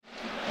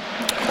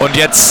Und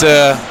jetzt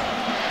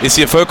ist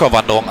hier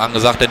Völkerwanderung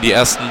angesagt, denn die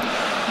ersten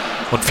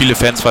und viele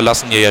Fans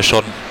verlassen hier ja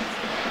schon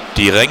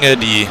die Ränge,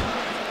 die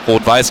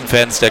rot-weißen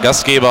Fans der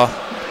Gastgeber.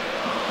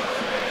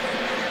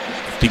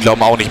 Die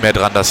glauben auch nicht mehr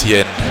dran, dass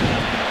hier in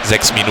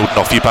 6 Minuten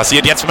noch viel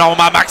passiert. Jetzt machen wir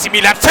mal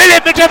Maximilian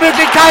Philipp mit der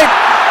Möglichkeit.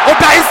 Und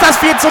da ist das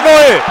 4:0.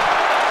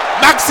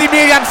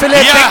 Maximilian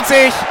Philipp denkt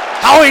sich,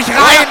 hau ich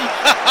rein.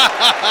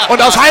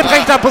 Und aus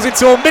halbrechter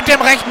Position mit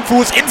dem rechten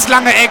Fuß ins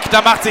lange Eck.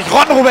 Da macht sich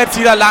Ron Roberts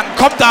wieder lang,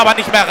 kommt da aber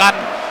nicht mehr ran.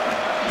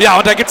 Ja,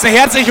 und da gibt es eine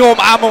herzliche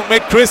Umarmung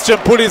mit Christian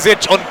Pulisic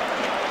und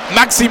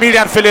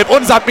Maximilian Philipp.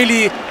 Unser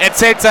Milli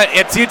erzielt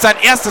sein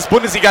erstes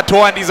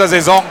Bundesliga-Tor in dieser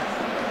Saison.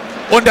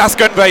 Und das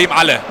gönnen wir ihm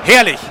alle.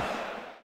 Herrlich.